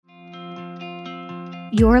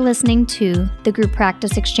You're listening to the Group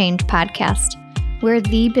Practice Exchange podcast. We're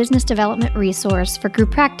the business development resource for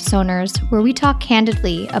group practice owners, where we talk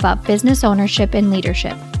candidly about business ownership and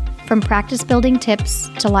leadership. From practice building tips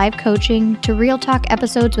to live coaching to real talk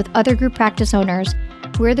episodes with other group practice owners,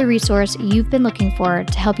 we're the resource you've been looking for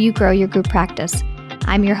to help you grow your group practice.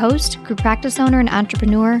 I'm your host, group practice owner and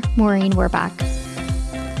entrepreneur, Maureen Werbach.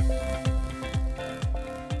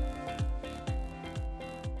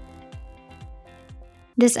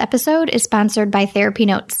 This episode is sponsored by Therapy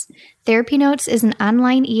Notes. Therapy Notes is an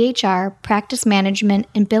online EHR, practice management,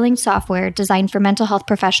 and billing software designed for mental health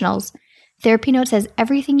professionals. Therapy Notes has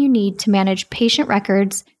everything you need to manage patient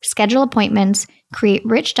records, schedule appointments, create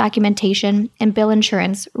rich documentation, and bill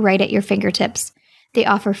insurance right at your fingertips. They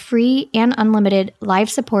offer free and unlimited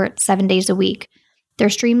live support 7 days a week.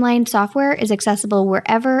 Their streamlined software is accessible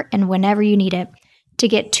wherever and whenever you need it. To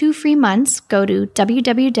get 2 free months, go to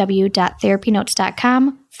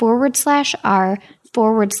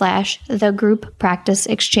www.therapynotes.com/r/the Group Practice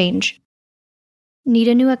Exchange. Need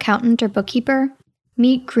a new accountant or bookkeeper?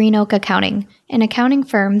 Meet Green Oak Accounting, an accounting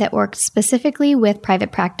firm that works specifically with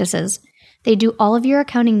private practices. They do all of your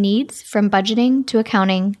accounting needs, from budgeting to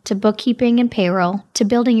accounting to bookkeeping and payroll to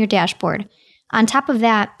building your dashboard. On top of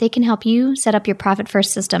that, they can help you set up your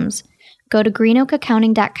profit-first systems. Go to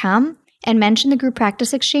greenoakaccounting.com and mention the Group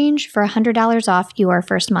Practice Exchange for $100 off your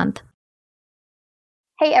first month.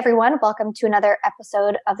 Hey everyone, welcome to another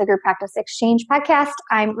episode of the Group Practice Exchange podcast.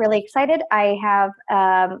 I'm really excited. I have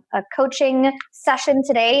a coaching session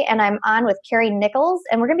today, and I'm on with Carrie Nichols,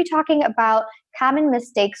 and we're going to be talking about common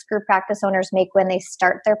mistakes group practice owners make when they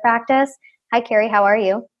start their practice. Hi Carrie, how are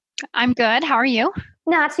you? I'm good. How are you?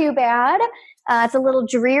 Not too bad. It's a little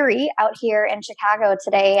dreary out here in Chicago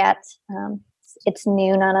today at it's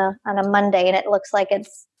noon on a Monday, and it looks like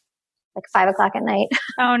it's like 5 o'clock at night.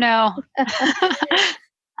 Oh no.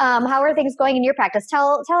 How are things going in your practice?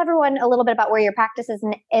 Tell everyone a little bit about where your practice is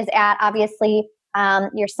at. Obviously,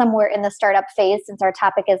 you're somewhere in the startup phase, since our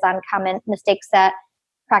topic is on common mistakes that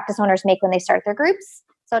practice owners make when they start their groups.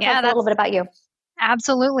 So tell us a little bit about you.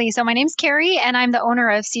 Absolutely. So my name's Carrie, and I'm the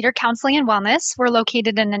owner of Cedar Counseling and Wellness. We're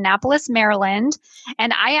located in Annapolis, Maryland.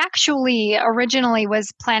 And I actually originally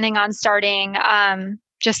was planning on starting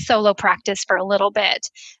just solo practice for a little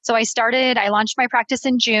bit. So I launched my practice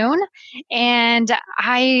in June, and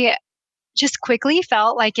I just quickly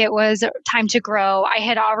felt like it was time to grow. I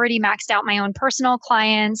had already maxed out my own personal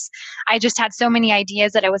clients. I just had so many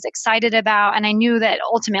ideas that I was excited about. And I knew that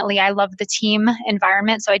ultimately I loved the team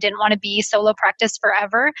environment. So I didn't want to be solo practice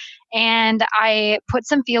forever. And I put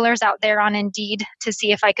some feelers out there on Indeed to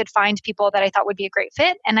see if I could find people that I thought would be a great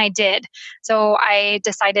fit. And I did. So I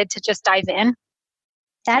decided to just dive in.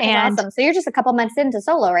 That is awesome. So you're just a couple months into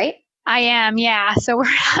solo, right? I am. Yeah. So we're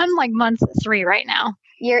on like month 3 right now.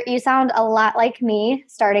 You sound a lot like me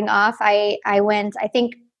starting off. I went, I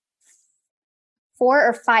think, 4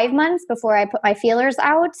 or 5 months before I put my feelers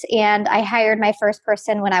out, and I hired my first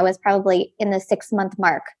person when I was probably in the 6-month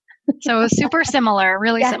mark. So it was super similar,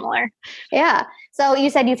 really similar. Yeah. So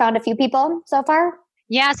you said you found a few people so far?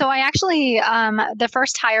 Yeah. So I actually, the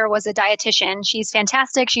first hire was a dietitian. She's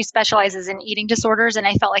fantastic. She specializes in eating disorders, and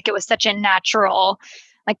I felt like it was such a natural,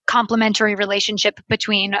 like, complementary relationship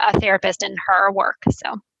between a therapist and her work.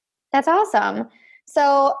 So that's awesome.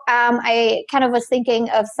 So I kind of was thinking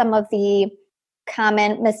of some of the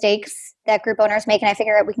common mistakes that group owners make, and I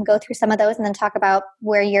figure we can go through some of those and then talk about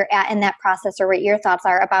where you're at in that process, or what your thoughts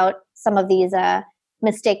are about some of these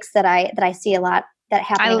mistakes that I see a lot, that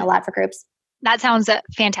happening a lot for groups. That sounds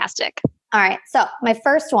fantastic. All right. So my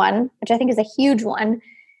first one, which I think is a huge one,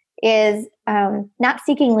 is not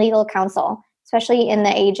seeking legal counsel, especially in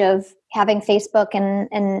the age of having Facebook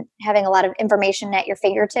and having a lot of information at your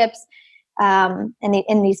fingertips,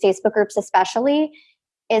 in these Facebook groups especially,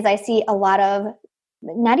 is I see a lot of,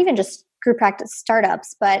 not even just group practice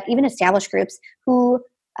startups, but even established groups who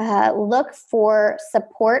look for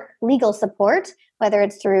support, legal support, whether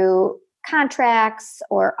it's through contracts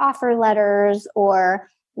or offer letters, or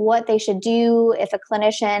what they should do if a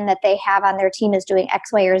clinician that they have on their team is doing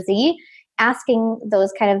X, Y, or Z, asking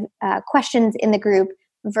those kind of questions in the group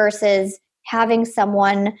versus having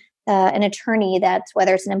someone, an attorney, that's,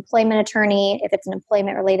 whether it's an employment attorney, if it's an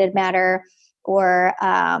employment related matter, or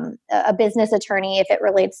a business attorney, if it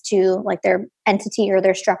relates to like their entity or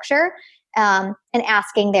their structure, and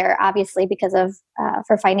asking there, obviously, because of,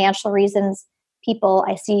 for financial reasons, people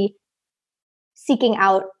I see seeking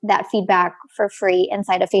out that feedback for free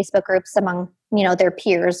inside of Facebook groups among, their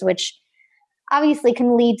peers, which obviously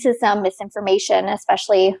can lead to some misinformation,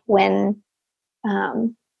 especially when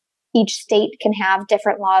each state can have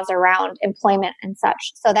different laws around employment and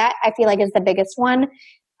such. So that I feel like is the biggest one.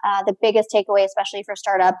 The biggest takeaway, especially for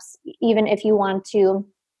startups, even if you want to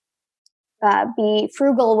be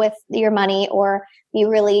frugal with your money or be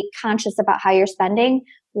really conscious about how you're spending,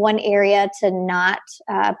 one area to not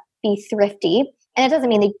be thrifty. And it doesn't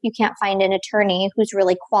mean that you can't find an attorney who's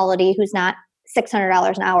really quality, who's not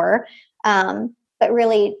 $600 an hour. But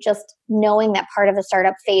really just knowing that part of the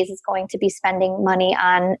startup phase is going to be spending money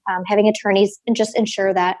on having attorneys, and just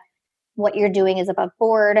ensure that what you're doing is above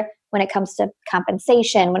board when it comes to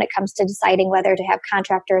compensation, when it comes to deciding whether to have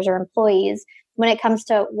contractors or employees, when it comes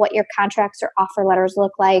to what your contracts or offer letters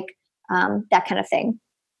look like, that kind of thing.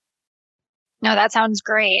 No, that sounds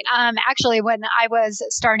great. Actually, when I was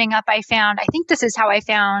starting up, I think this is how I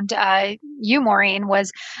found you, Maureen,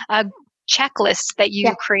 was a checklist that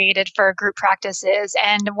you created for group practices.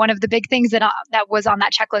 And one of the big things that was on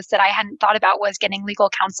that checklist that I hadn't thought about was getting legal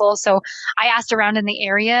counsel. So I asked around in the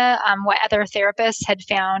area what other therapists had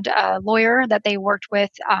found a lawyer that they worked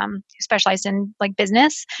with who specialized in like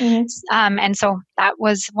business. Mm-hmm. And so that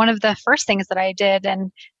was one of the first things that I did.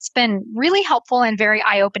 And it's been really helpful and very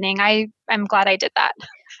eye-opening. I'm glad I did that.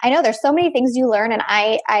 I know there's so many things you learn, and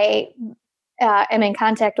I am in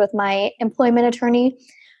contact with my employment attorney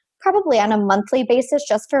probably on a monthly basis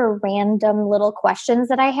just for random little questions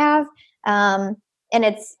that I have. And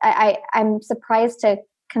I'm surprised to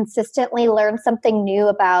consistently learn something new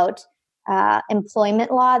about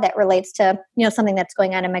employment law that relates to, something that's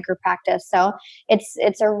going on in my group practice. So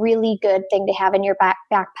it's a really good thing to have in your back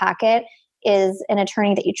pocket, is an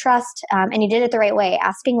attorney that you trust. And you did it the right way,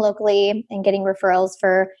 asking locally and getting referrals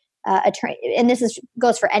for attorney. And this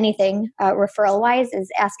goes for anything referral wise,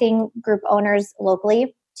 is asking group owners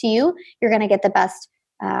locally to you. You're going to get the best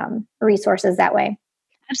resources that way.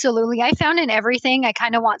 Absolutely. I found in everything, I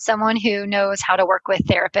kind of want someone who knows how to work with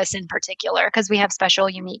therapists in particular, because we have special,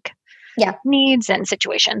 unique needs and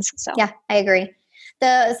situations. So yeah, I agree.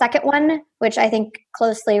 The second one, which I think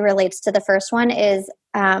closely relates to the first one, is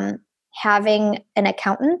having an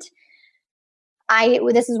accountant.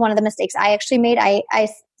 This is one of the mistakes I actually made. I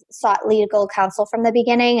sought legal counsel from the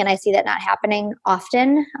beginning, and I see that not happening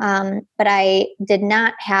often. But I did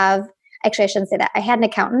not have, actually I shouldn't say that. I had an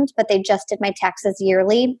accountant, but they just did my taxes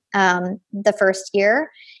yearly the first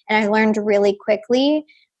year. And I learned really quickly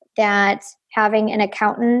that having an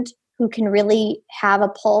accountant who can really have a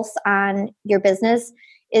pulse on your business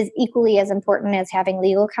is equally as important as having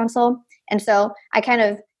legal counsel. And so I kind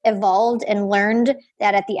of evolved and learned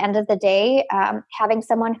that at the end of the day, having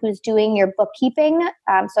someone who's doing your bookkeeping,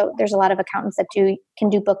 so there's a lot of accountants that can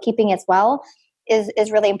do bookkeeping as well, is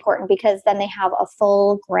really important, because then they have a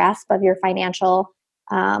full grasp of your financials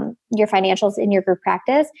in your group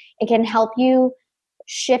practice. It can help you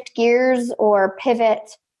shift gears or pivot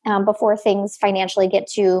before things financially get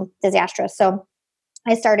too disastrous. So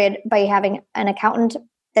I started by having an accountant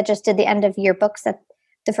that just did the end of year books at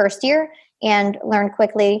the first year, and learned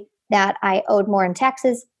quickly that I owed more in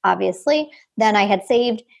taxes, obviously, than I had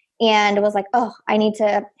saved, and was like, oh, I need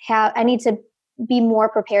to be more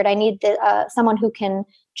prepared. I need someone who can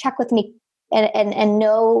check with me and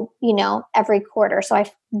know, every quarter. So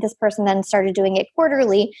this person then started doing it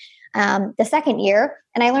quarterly the second year,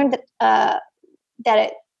 and I learned that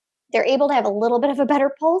they're able to have a little bit of a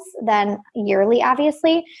better pulse than yearly,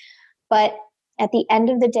 obviously, but at the end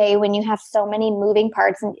of the day, when you have so many moving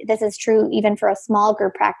parts, and this is true even for a small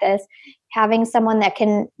group practice, having someone that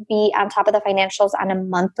can be on top of the financials on a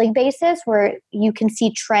monthly basis, where you can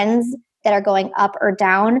see trends that are going up or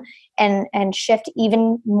down and shift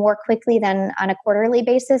even more quickly than on a quarterly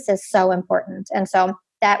basis, is so important. And so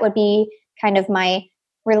that would be kind of my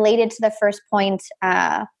related to the first point,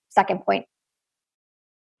 second point.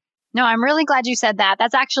 No, I'm really glad you said that.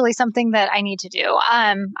 That's actually something that I need to do.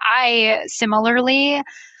 I similarly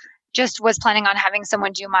just was planning on having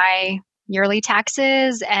someone do my yearly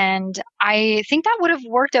taxes, and I think that would have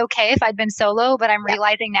worked okay if I'd been solo, but I'm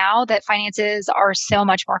realizing now that finances are so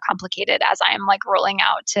much more complicated as I am like rolling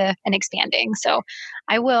out to and expanding. So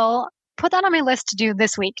I will put that on my list to do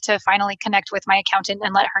this week, to finally connect with my accountant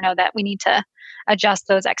and let her know that we need to adjust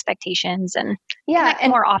those expectations and connect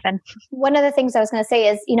more often. One of the things I was going to say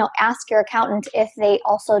is, ask your accountant if they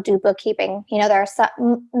also do bookkeeping. There are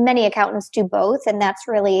many accountants do both, and that's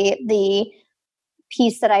really the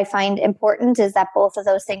piece that I find important, is that both of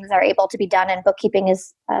those things are able to be done, and bookkeeping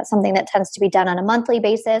is something that tends to be done on a monthly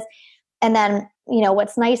basis. And then,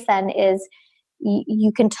 what's nice then is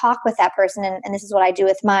you can talk with that person, and this is what I do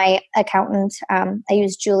with my accountant. I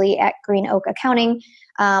use Julie at Green Oak Accounting,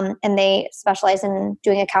 and they specialize in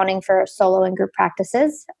doing accounting for solo and group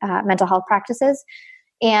practices, mental health practices.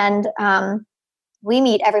 And we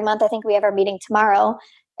meet every month. I think we have our meeting tomorrow.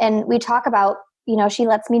 And we talk about, she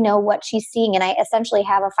lets me know what she's seeing. And I essentially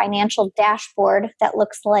have a financial dashboard that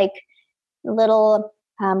looks like little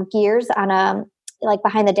gears on like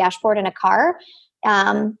behind the dashboard in a car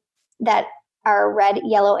that are red,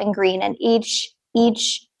 yellow, and green. And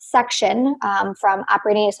each section, from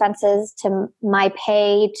operating expenses to my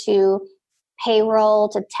pay to payroll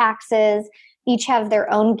to taxes, each have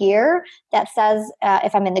their own gear that says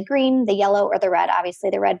if I'm in the green, the yellow, or the red.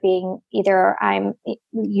 Obviously, the red being either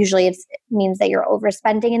usually it means that you're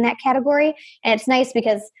overspending in that category. And it's nice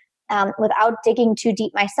because without digging too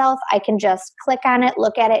deep myself, I can just click on it,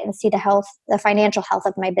 look at it, and see the financial health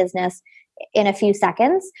of my business in a few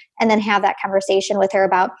seconds, and then have that conversation with her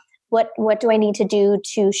about what do I need to do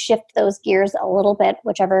to shift those gears a little bit,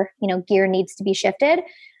 whichever gear needs to be shifted.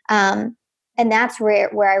 And that's where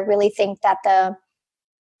I really think that the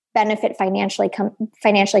benefit financially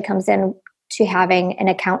comes in to having an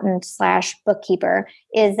accountant / bookkeeper,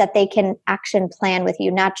 is that they can action plan with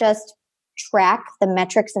you, not just track the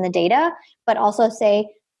metrics and the data, but also say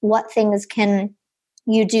what things can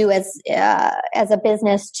you do as a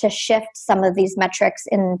business to shift some of these metrics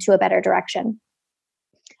into a better direction.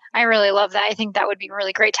 I really love that. I think that would be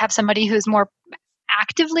really great to have somebody who's more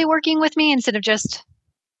actively working with me instead of just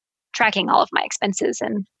tracking all of my expenses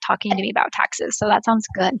and talking to me about taxes. So that sounds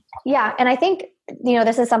good. Yeah. And I think,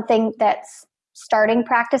 this is something that starting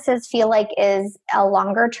practices feel like is a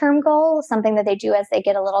longer term goal, something that they do as they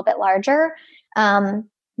get a little bit larger.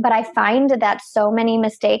 But I find that so many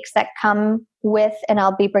mistakes that come with, and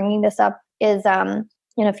I'll be bringing this up is,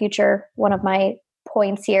 in a future, one of my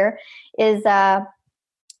points here is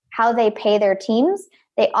how they pay their teams.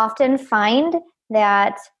 They often find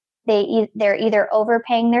that they're either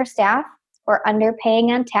overpaying their staff or underpaying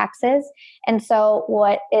on taxes. And so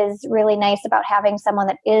what is really nice about having someone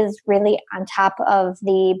that is really on top of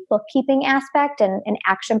the bookkeeping aspect and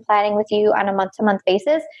action planning with you on a month-to-month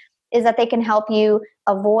basis is that they can help you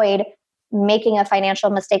avoid making a financial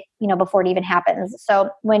mistake, before it even happens. So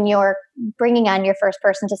when you're bringing on your first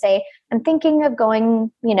person to say, I'm thinking of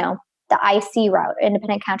going, the IC route,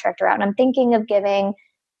 independent contractor route, and I'm thinking of giving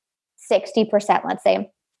 60%, let's say,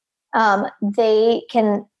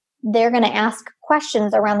 they're going to ask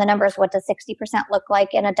questions around the numbers. What does 60% look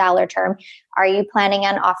like in a dollar term? Are you planning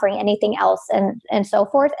on offering anything else? And so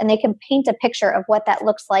forth. And they can paint a picture of what that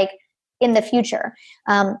looks like in the future.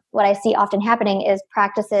 What I see often happening is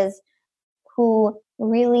practices who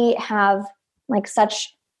really have like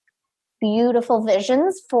such beautiful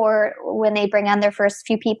visions for when they bring on their first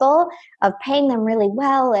few people of paying them really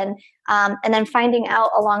well, and then finding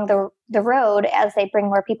out along the road as they bring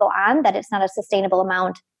more people on that it's not a sustainable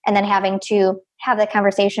amount, and then having to have the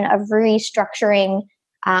conversation of restructuring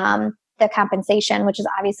the compensation, which is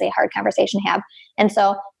obviously a hard conversation to have. And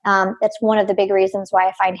so that's one of the big reasons why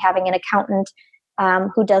I find having an accountant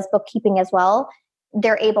who does bookkeeping as well,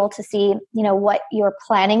 they're able to see, what you're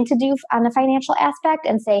planning to do on the financial aspect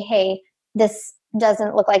and say, hey, this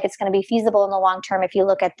doesn't look like it's going to be feasible in the long term. If you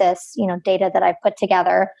look at this, data that I've put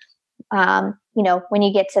together, when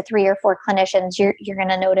you get to 3 or 4 clinicians, you're going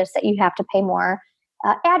to notice that you have to pay more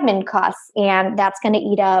admin costs, and that's going to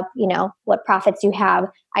eat up, what profits you have.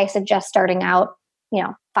 I suggest starting out,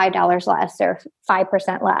 $5 less or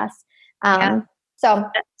 5% less. So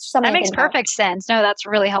that makes perfect sense. No, that's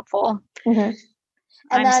really helpful. Mm-hmm.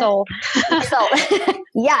 I'm sold.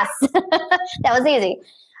 Yes, that was easy.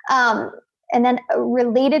 And then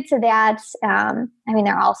related to that,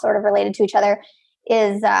 they're all sort of related to each other,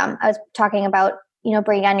 is I was talking about,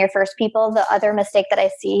 bringing on your first people. The other mistake that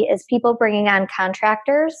I see is people bringing on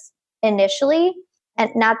contractors initially.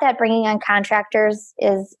 And not that bringing on contractors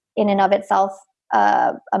is in and of itself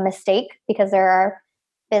a mistake, because there are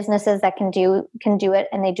businesses that can do it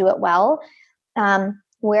and they do it well.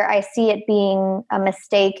 Where I see it being a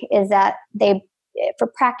mistake is that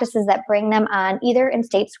for practices that bring them on, either in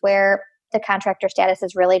states where the contractor status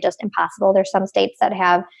is really just impossible. There's some states that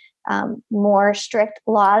have more strict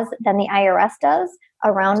laws than the IRS does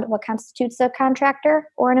around what constitutes a contractor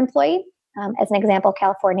or an employee. As an example,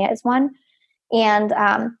 California is one. And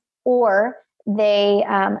or they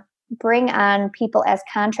bring on people as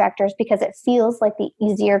contractors because it feels like the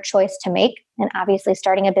easier choice to make. And obviously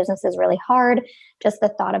starting a business is really hard. Just the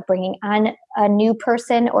thought of bringing on a new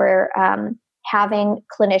person or having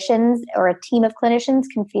clinicians or a team of clinicians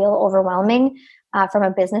can feel overwhelming from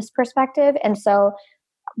a business perspective. And so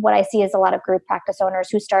what I see is a lot of group practice owners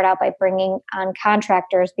who start out by bringing on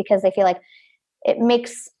contractors because they feel like it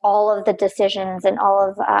makes all of the decisions and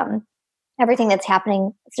all of everything that's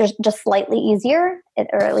happening just slightly easier,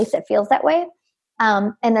 or at least it feels that way.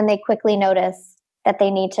 And then they quickly notice that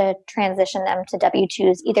they need to transition them to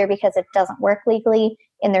W-2s, either because it doesn't work legally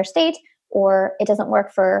in their state or it doesn't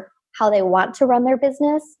work for how they want to run their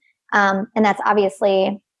business. And that's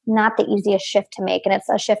obviously not the easiest shift to make. And it's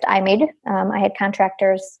a shift I made. I had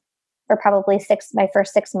contractors for probably my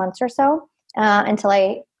first 6 months or so, until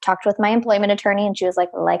I talked with my employment attorney, and she was like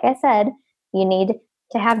I said, you need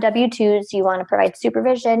to have W-2s. You want to provide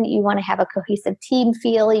supervision. You want to have a cohesive team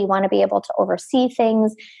feel. You want to be able to oversee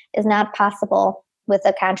things. Is not possible with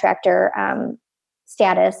a contractor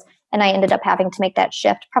status. And I ended up having to make that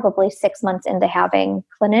shift probably 6 months into having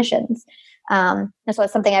clinicians. And so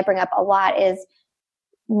it's something I bring up a lot is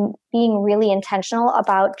being really intentional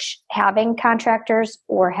about having contractors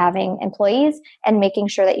or having employees and making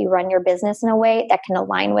sure that you run your business in a way that can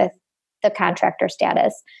align with the contractor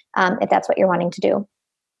status, if that's what you're wanting to do.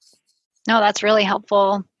 No, that's really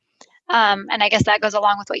helpful. And I guess that goes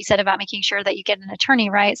along with what you said about making sure that you get an attorney,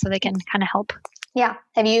 right? So they can kind of help. Yeah.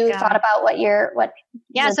 Have you thought about what?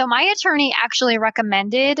 Yeah. So my attorney actually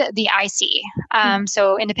recommended the IC,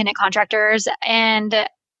 so independent contractors, and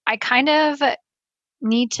I kind of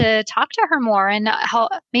need to talk to her more and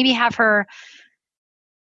maybe have her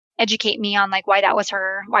educate me on like why that was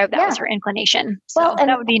her inclination. So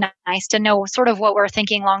that would be nice to know sort of what we're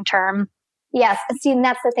thinking long term. Yes. See, and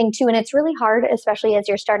that's the thing too. And it's really hard, especially as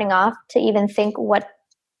you're starting off, to even think what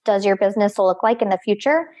does your business look like in the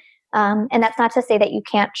future. And that's not to say that you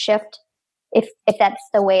can't shift if that's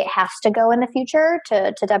the way it has to go in the future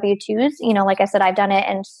to W-2s. Like I said, I've done it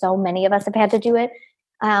and so many of us have had to do it.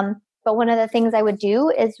 But one of the things I would do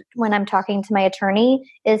is when I'm talking to my attorney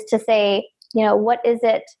is to say, what is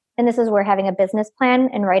it? And this is where having a business plan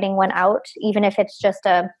and writing one out, even if it's just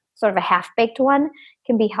a sort of a half-baked one,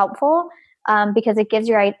 can be helpful, because it gives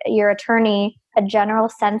your attorney a general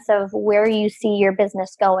sense of where you see your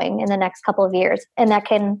business going in the next couple of years. And that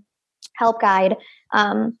can help guide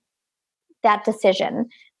that decision,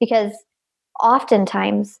 because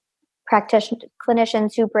oftentimes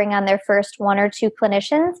clinicians who bring on their first one or two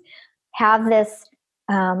clinicians have this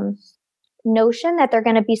notion that they're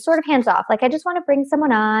going to be sort of hands off. Like, I just want to bring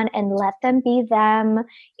someone on and let them be them.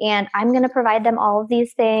 And I'm going to provide them all of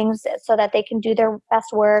these things so that they can do their best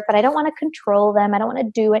work, but I don't want to control them. I don't want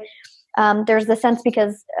to do it. There's the sense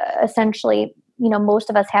because essentially, most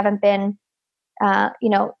of us haven't been,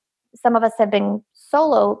 some of us have been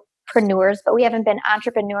solopreneurs, but we haven't been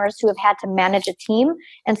entrepreneurs who have had to manage a team.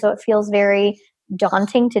 And so it feels very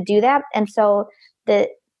daunting to do that. And so the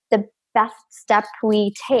best step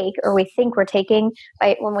we take, or we think we're taking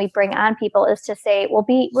when we bring on people, is to say,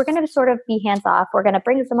 we're going to sort of be hands off. We're going to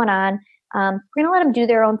bring someone on. We're going to let them do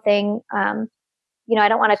their own thing. I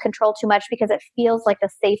don't want to control too much because it feels like the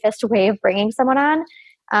safest way of bringing someone on.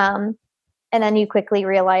 And then you quickly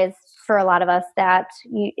realize for a lot of us that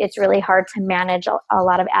it's really hard to manage a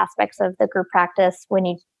lot of aspects of the group practice when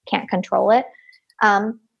you can't control it.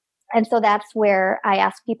 And so that's where I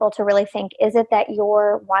ask people to really think, is it that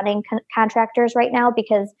you're wanting contractors right now?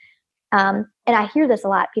 Because, and I hear this a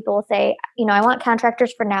lot. People will say, I want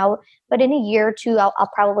contractors for now, but in a year or two, I'll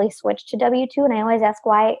probably switch to W-2. And I always ask,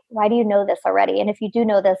 why do you know this already? And if you do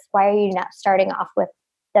know this, why are you not starting off with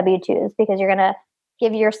W-2s? Because you're going to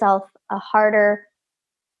give yourself a harder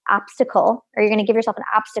obstacle, or you're going to give yourself an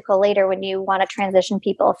obstacle later when you want to transition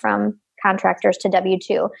people from contractors to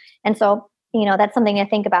W-2. And so, that's something to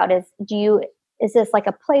think about is this like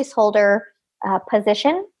a placeholder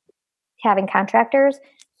position, having contractors?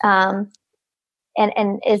 And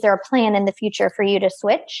is there a plan in the future for you to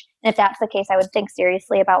switch? And if that's the case, I would think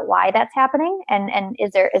seriously about why that's happening. And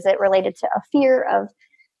is it related to a fear of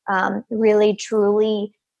really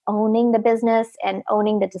truly owning the business and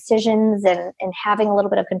owning the decisions and having a little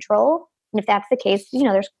bit of control? And if that's the case,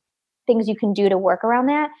 there's things you can do to work around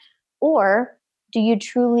that. Or do you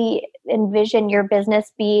truly envision your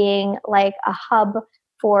business being like a hub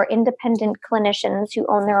for independent clinicians who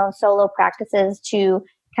own their own solo practices to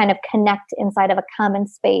kind of connect inside of a common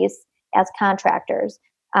space as contractors?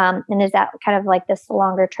 And is that kind of like this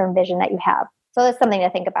longer term vision that you have? So that's something to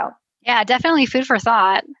think about. Yeah, definitely food for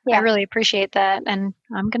thought. Yeah. I really appreciate that. And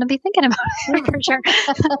I'm going to be thinking about it for sure.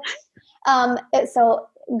 So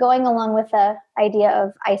going along with the idea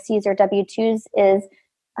of ICs or W-2s is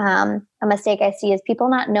a mistake I see is people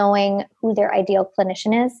not knowing who their ideal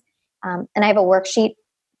clinician is. And I have a worksheet.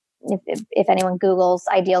 If anyone Googles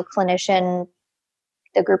ideal clinician,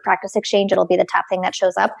 the group practice exchange, it'll be the top thing that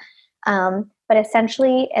shows up. But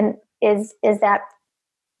essentially, and is that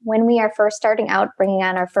when we are first starting out, bringing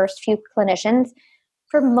on our first few clinicians,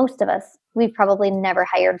 for most of us, we've probably never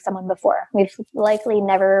hired someone before. We've likely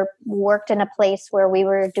never worked in a place where we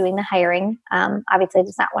were doing the hiring. Obviously,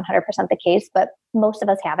 it's not 100% the case, but most of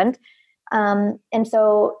us haven't. And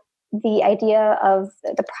so the idea of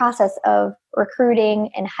the process of recruiting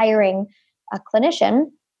and hiring a clinician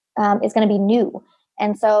is going to be new.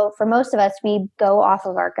 And so for most of us, we go off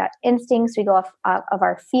of our gut instincts, we go off of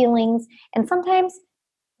our feelings, and sometimes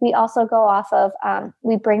we also go off of,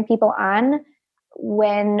 we bring people on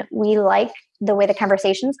when we like the way the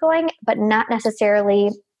conversation's going, but not necessarily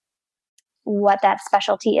what that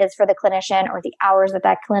specialty is for the clinician, or the hours that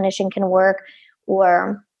that clinician can work,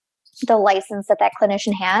 or the license that that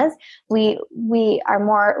clinician has. We are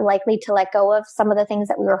more likely to let go of some of the things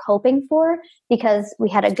that we were hoping for because we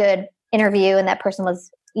had a good interview and that person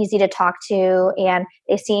was easy to talk to and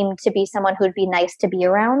they seemed to be someone who would be nice to be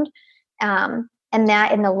around. And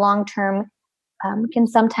that in the long term can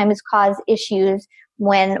sometimes cause issues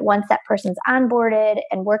when once that person's onboarded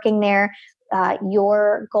and working there,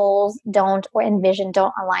 your goals don't or envision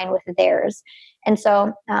don't align with theirs. And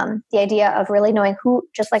so the idea of really knowing who,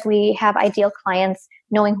 just like we have ideal clients,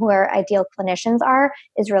 knowing who our ideal clinicians are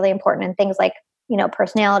is really important. And things like,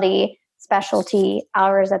 personality, specialty,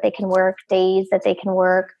 hours that they can work, days that they can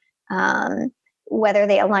work, whether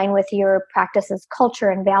they align with your practice's culture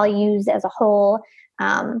and values as a whole,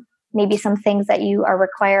 maybe some things that you are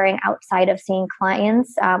requiring outside of seeing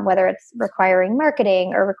clients, whether it's requiring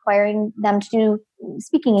marketing or requiring them to do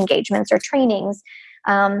speaking engagements or trainings,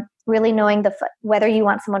 really knowing whether you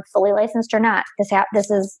want someone fully licensed or not.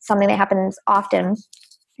 This is something that happens often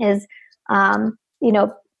is,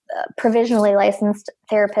 provisionally licensed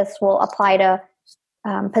therapists will apply to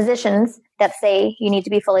positions that say you need to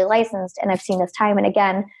be fully licensed. And I've seen this time and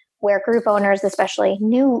again where group owners, especially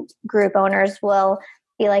new group owners, will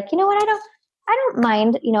be like, you know what, I don't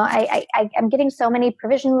mind, I'm getting so many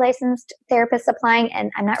provisionally licensed therapists applying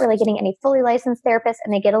and I'm not really getting any fully licensed therapists.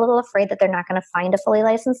 And they get a little afraid that they're not going to find a fully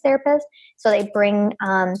licensed therapist. So they bring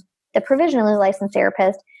the provisionally licensed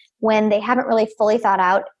therapist when they haven't really fully thought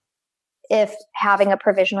out if having a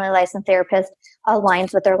provisionally licensed therapist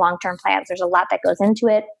aligns with their long-term plans. There's a lot that goes into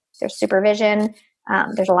it. There's supervision.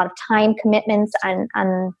 There's a lot of time commitments on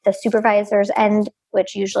the supervisor's end,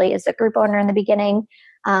 which usually is the group owner in the beginning.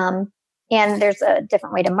 And there's a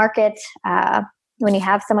different way to market when you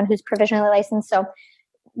have someone who's provisionally licensed. So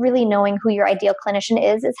really knowing who your ideal clinician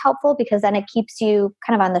is helpful because then it keeps you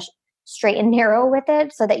kind of on the straight and narrow with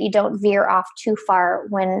it so that you don't veer off too far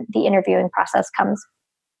when the interviewing process comes.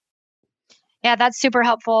 Yeah, that's super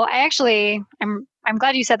helpful. I'm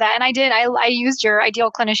glad you said that. And I used your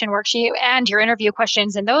ideal clinician worksheet and your interview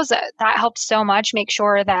questions, and those that helped so much make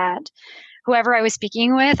sure that whoever I was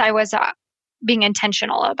speaking with, I was being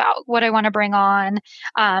intentional about what I want to bring on.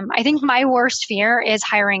 I think my worst fear is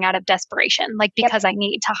hiring out of desperation, because I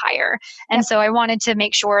need to hire. And so I wanted to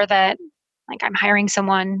make sure that I'm hiring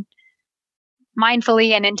someone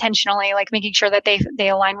mindfully and intentionally, making sure that they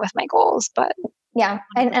align with my goals. But yeah.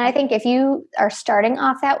 And I think if you are starting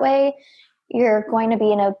off that way, you're going to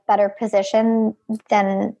be in a better position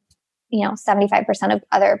than, 75% of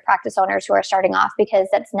other practice owners who are starting off because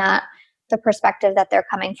that's not the perspective that they're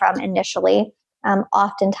coming from initially.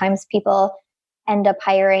 Oftentimes people end up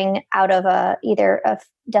hiring out of either a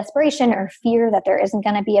desperation or fear that there isn't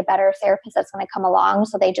going to be a better therapist that's going to come along.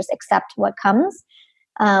 So they just accept what comes.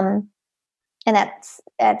 And that's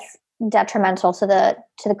detrimental to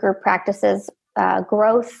the group practices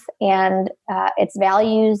growth and its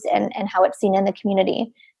values and how it's seen in the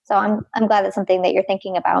community. So I'm glad that's something that you're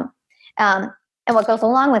thinking about. And what goes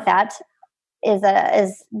along with that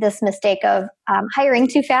is this mistake of hiring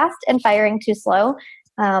too fast and firing too slow.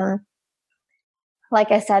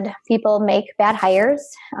 Like I said, people make bad hires,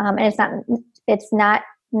 and it's not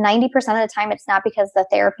 90% of the time. It's not because the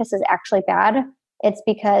therapist is actually bad. It's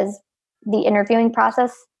because the interviewing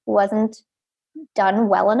process wasn't done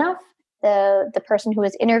well enough. The person who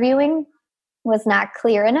was interviewing was not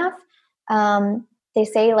clear enough. They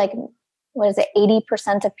say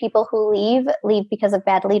 80% of people who leave because of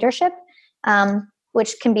bad leadership,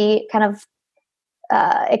 which can be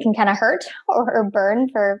it can kind of hurt or burn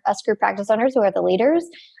for us group practice owners who are the leaders.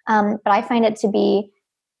 But I find it to be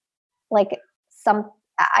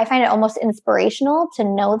I find it almost inspirational to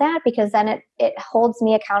know that because then it holds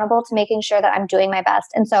me accountable to making sure that I'm doing my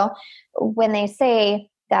best. And so when they say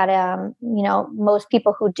that, most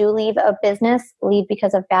people who do leave a business leave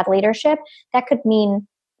because of bad leadership, that could mean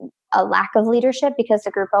a lack of leadership because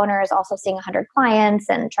the group owner is also seeing 100 clients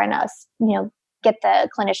and trying to, get the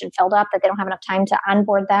clinician filled up, that they don't have enough time to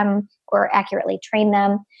onboard them or accurately train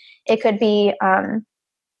them. It could be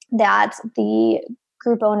that the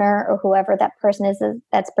group owner or whoever that person is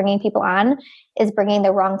that's bringing people on is bringing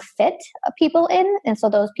the wrong fit of people in. And so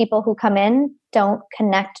those people who come in don't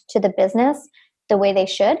connect to the business the way they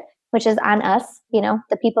should, which is on us.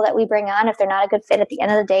 The people that we bring on, if they're not a good fit at the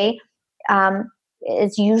end of the day,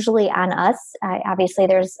 is usually on us. Obviously,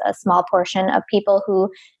 there's a small portion of people who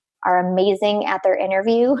are amazing at their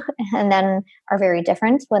interview and then are very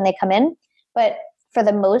different when they come in. But for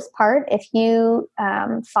the most part, if you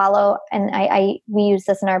follow, and we use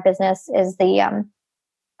this in our business, is the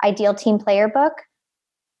Ideal Team Player book,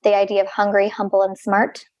 the idea of hungry, humble, and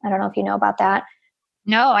smart. I don't know if you know about that.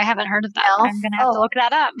 No, I haven't heard of that. No? I'm going to have to look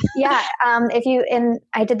that up. Yeah.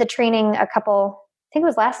 I did the training I think it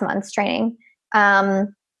was last month's training,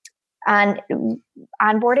 on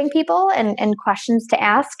onboarding people and questions to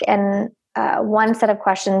ask. And one set of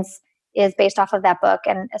questions is based off of that book.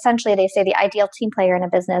 And essentially they say the ideal team player in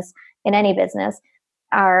any business,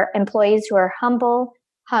 are employees who are humble,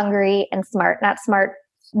 hungry, and smart. Not smart,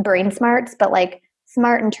 brain smarts, but like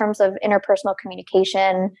smart in terms of interpersonal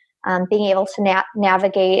communication, being able to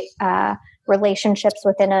navigate relationships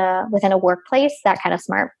within a workplace, that kind of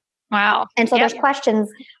smart. Wow. And so there's questions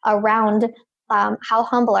around how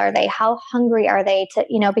humble are they? How hungry are they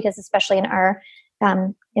to, because especially in our,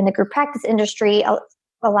 in the group practice industry,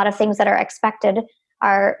 a lot of things that are expected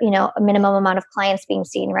are, a minimum amount of clients being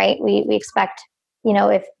seen, right? We expect,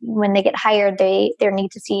 if when they get hired, they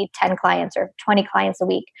need to see 10 clients or 20 clients a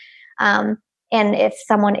week. And if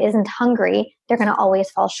someone isn't hungry, they're going to always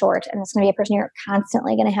fall short. And it's going to be a person you're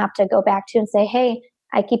constantly going to have to go back to and say, hey,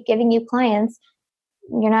 I keep giving you clients.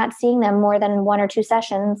 You're not seeing them more than 1 or 2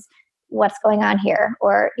 sessions. What's going on here?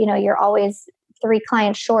 Or, you're always 3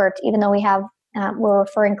 clients short, even though we're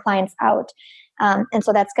referring clients out. And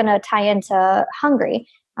so that's going to tie into hungry.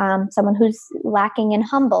 Someone who's lacking in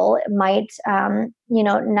humble might,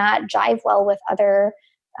 not jive well with other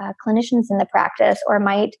clinicians in the practice, or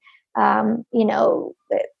might,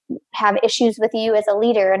 have issues with you as a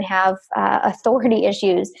leader and have authority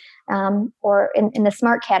issues. Or in the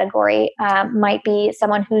smart category, might be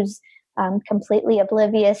someone who's completely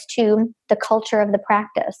oblivious to the culture of the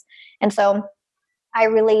practice. And so I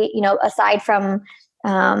really, aside from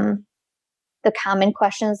the common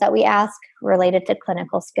questions that we ask related to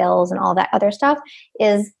clinical skills and all that other stuff,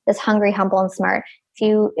 is this hungry, humble, and smart.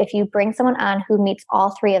 If you bring someone on who meets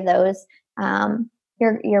all 3 of those,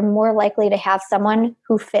 you're more likely to have someone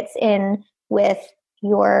who fits in with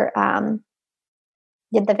your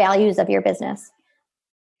the values of your business.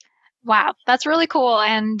 Wow, that's really cool,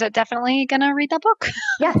 and definitely gonna read that book.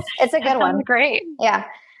 Yes, it's a good one. Great. Yeah.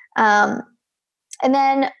 And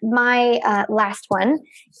then my last one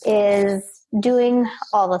is doing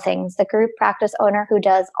all the things, the group practice owner who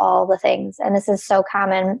does all the things. And this is so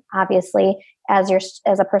common, obviously, as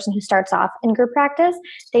a person who starts off in group practice,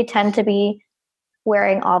 they tend to be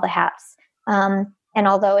wearing all the hats. And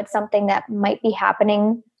although it's something that might be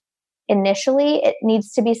happening initially, it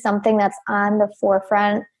needs to be something that's on the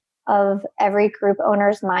forefront of every group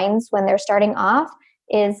owner's minds when they're starting off,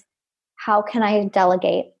 is how can I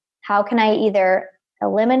delegate? How can I either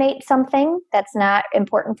eliminate something that's not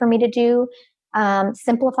important for me to do,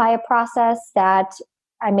 simplify a process that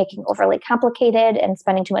I'm making overly complicated and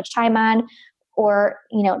spending too much time on, or,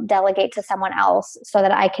 delegate to someone else so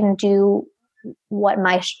that I can do what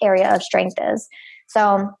my area of strength is.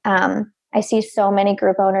 So I see so many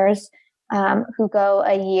group owners who go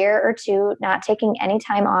a year or 2 not taking any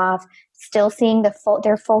time off, still seeing their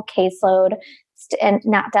full caseload, and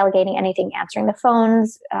not delegating anything, answering the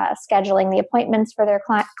phones, scheduling the appointments for their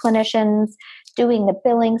clinicians, doing the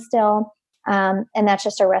billing still. And that's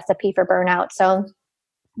just a recipe for burnout. So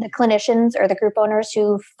the clinicians or the group owners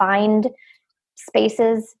who find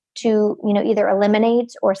spaces to, either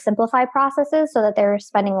eliminate or simplify processes so that they're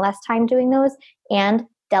spending less time doing those and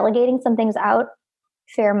delegating some things out,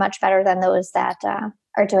 fare much better than those that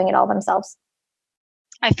are doing it all themselves.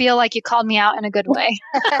 I feel like you called me out in a good way.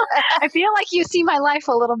 I feel like you see my life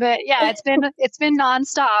a little bit. Yeah, it's been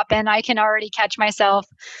nonstop, and I can already catch myself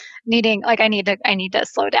needing, like, I need to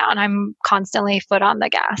slow down. I'm constantly foot on the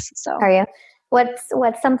gas. So are you?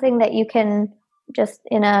 What's something that you can, just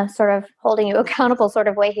in a sort of holding you accountable sort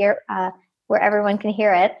of way here, where everyone can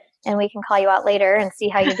hear it, and we can call you out later and see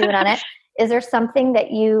how you're doing on it. Is there something that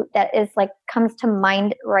is like comes to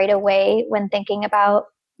mind right away when thinking about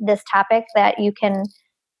this topic that you can?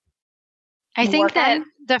 I think that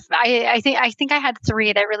I think I had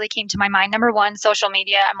 3 that really came to my mind. Number 1, social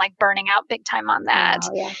media. I'm like burning out big time on that.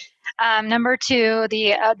 Oh, yeah. Number 2,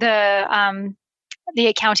 the the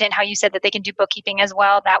accountant, how you said that they can do bookkeeping as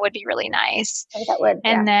well, that would be really nice. Oh, that would,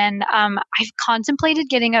 And then I've contemplated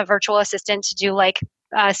getting a virtual assistant to do like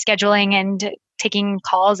scheduling and taking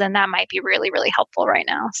calls, and that might be really, really helpful right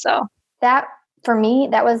now. So that, for me,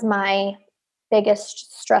 that was my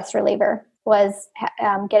biggest stress reliever, was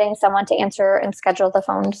getting someone to answer and schedule the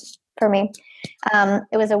phones for me.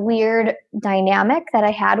 It was a weird dynamic that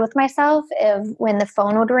I had with myself. When the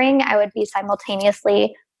phone would ring, I would be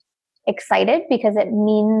simultaneously excited because it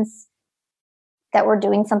means that we're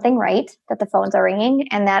doing something right, that the phones are ringing,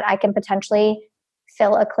 and that I can potentially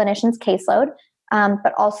fill a clinician's caseload.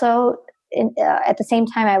 But also at the same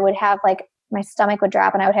time, I would have like, my stomach would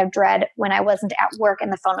drop and I would have dread when I wasn't at work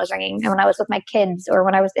and the phone was ringing, and when I was with my kids, or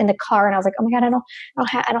when I was in the car and I was like, oh my God,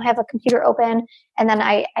 I don't have a computer open. And then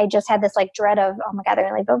I just had this like dread of, oh my God, they're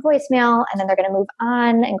going to leave a voicemail and then they're going to move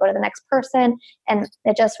on and go to the next person. And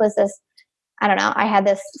it just was this, I don't know, I had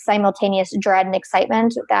this simultaneous dread and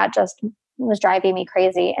excitement that just was driving me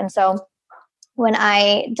crazy. And so when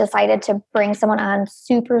I decided to bring someone on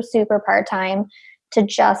super, super part-time to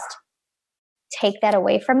just take that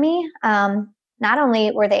away from me, not only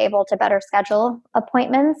were they able to better schedule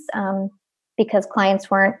appointments because clients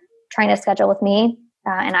weren't trying to schedule with me,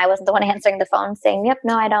 and I wasn't the one answering the phone saying, yep,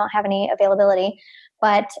 no, I don't have any availability,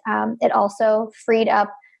 but it also freed up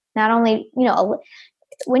not only,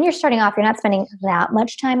 when you're starting off, you're not spending that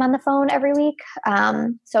much time on the phone every week.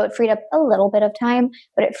 So it freed up a little bit of time,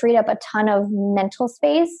 but it freed up a ton of mental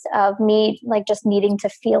space of me, like just needing to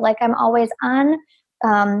feel like I'm always on,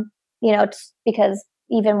 because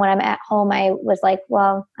even when I'm at home, I was like,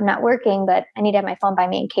 well, I'm not working, but I need to have my phone by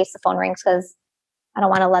me in case the phone rings, because I don't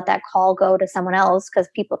want to let that call go to someone else, because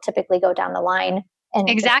people typically go down the line. And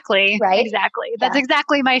exactly. Right? Exactly. That's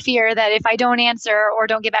exactly my fear, that if I don't answer or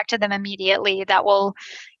don't get back to them immediately, that we'll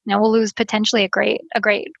lose potentially a great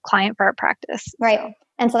client for our practice. Right. So.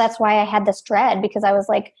 And so that's why I had this dread, because I was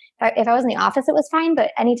like, if I was in the office, it was fine.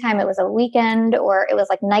 But anytime it was a weekend or it was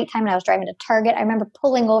like nighttime and I was driving to Target, I remember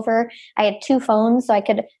pulling over. I had two phones, so I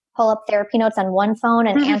could pull up therapy notes on one phone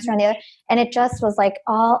and answer on the other. And it just was like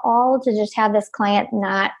all to just have this client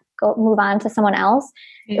not move on to someone else.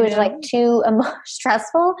 It was like too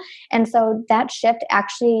stressful. And so that shift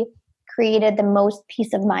actually created the most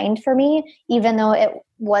peace of mind for me, even though it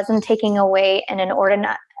wasn't taking away an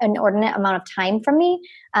inordinate amount of time from me.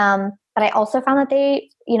 But I also found that I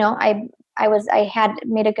had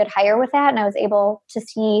made a good hire with that, and I was able to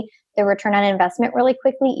see the return on investment really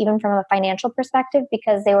quickly, even from a financial perspective,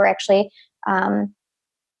 because they were actually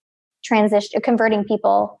converting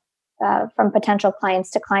people from potential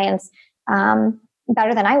clients to clients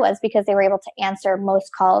better than I was, because they were able to answer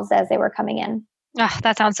most calls as they were coming in. Oh,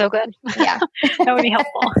 that sounds so good. Yeah. That would be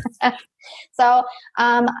helpful. So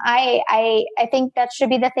I think that should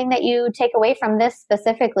be the thing that you take away from this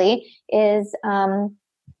specifically is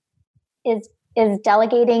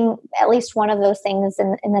delegating at least one of those things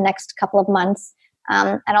in the next couple of months.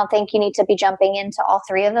 I don't think you need to be jumping into all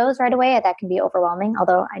three of those right away. That can be overwhelming,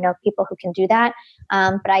 although I know people who can do that.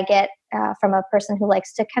 But I get from a person who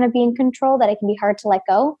likes to kind of be in control that it can be hard to let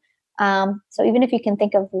go. So even if you can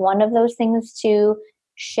think of one of those things to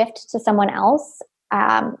shift to someone else,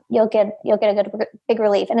 you'll get a big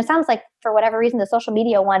relief. And it sounds like, for whatever reason, the social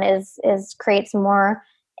media one creates more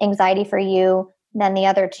anxiety for you than the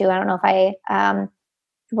other two. I don't know if I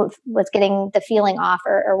was getting the feeling off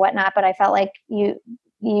or whatnot, but I felt like you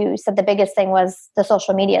said the biggest thing was the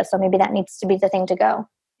social media. So maybe that needs to be the thing to go.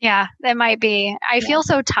 Yeah, that might be. I feel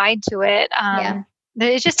so tied to it.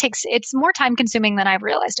 It's more time consuming than I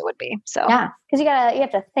realized it would be. So yeah, because you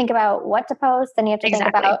have to think about what to post, and you have to think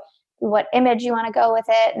about what image you want to go with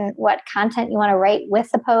it and what content you want to write with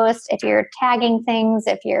the post. If you're tagging things,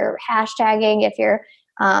 if you're hashtagging, if you're,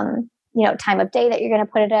 time of day that you're going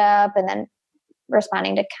to put it up, and then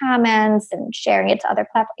responding to comments and sharing it to other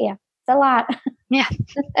platforms. Yeah, it's a lot. Yeah.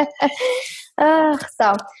 Well,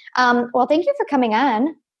 thank you for coming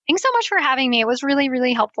on. Thanks so much for having me. It was really,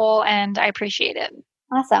 really helpful, and I appreciate it.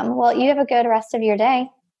 Awesome. Well, you have a good rest of your day.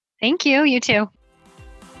 Thank you. You too.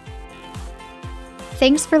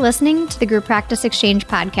 Thanks for listening to the Group Practice Exchange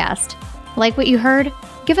podcast. Like what you heard?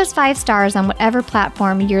 Give us 5 stars on whatever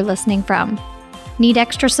platform you're listening from. Need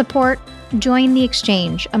extra support? Join the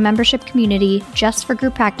Exchange, a membership community just for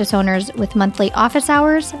group practice owners with monthly office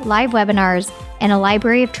hours, live webinars, and a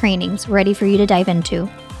library of trainings ready for you to dive into.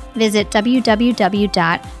 Visit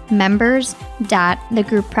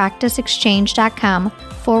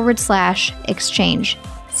www.members.thegrouppracticeexchange.com/exchange.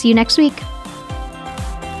 See you next week.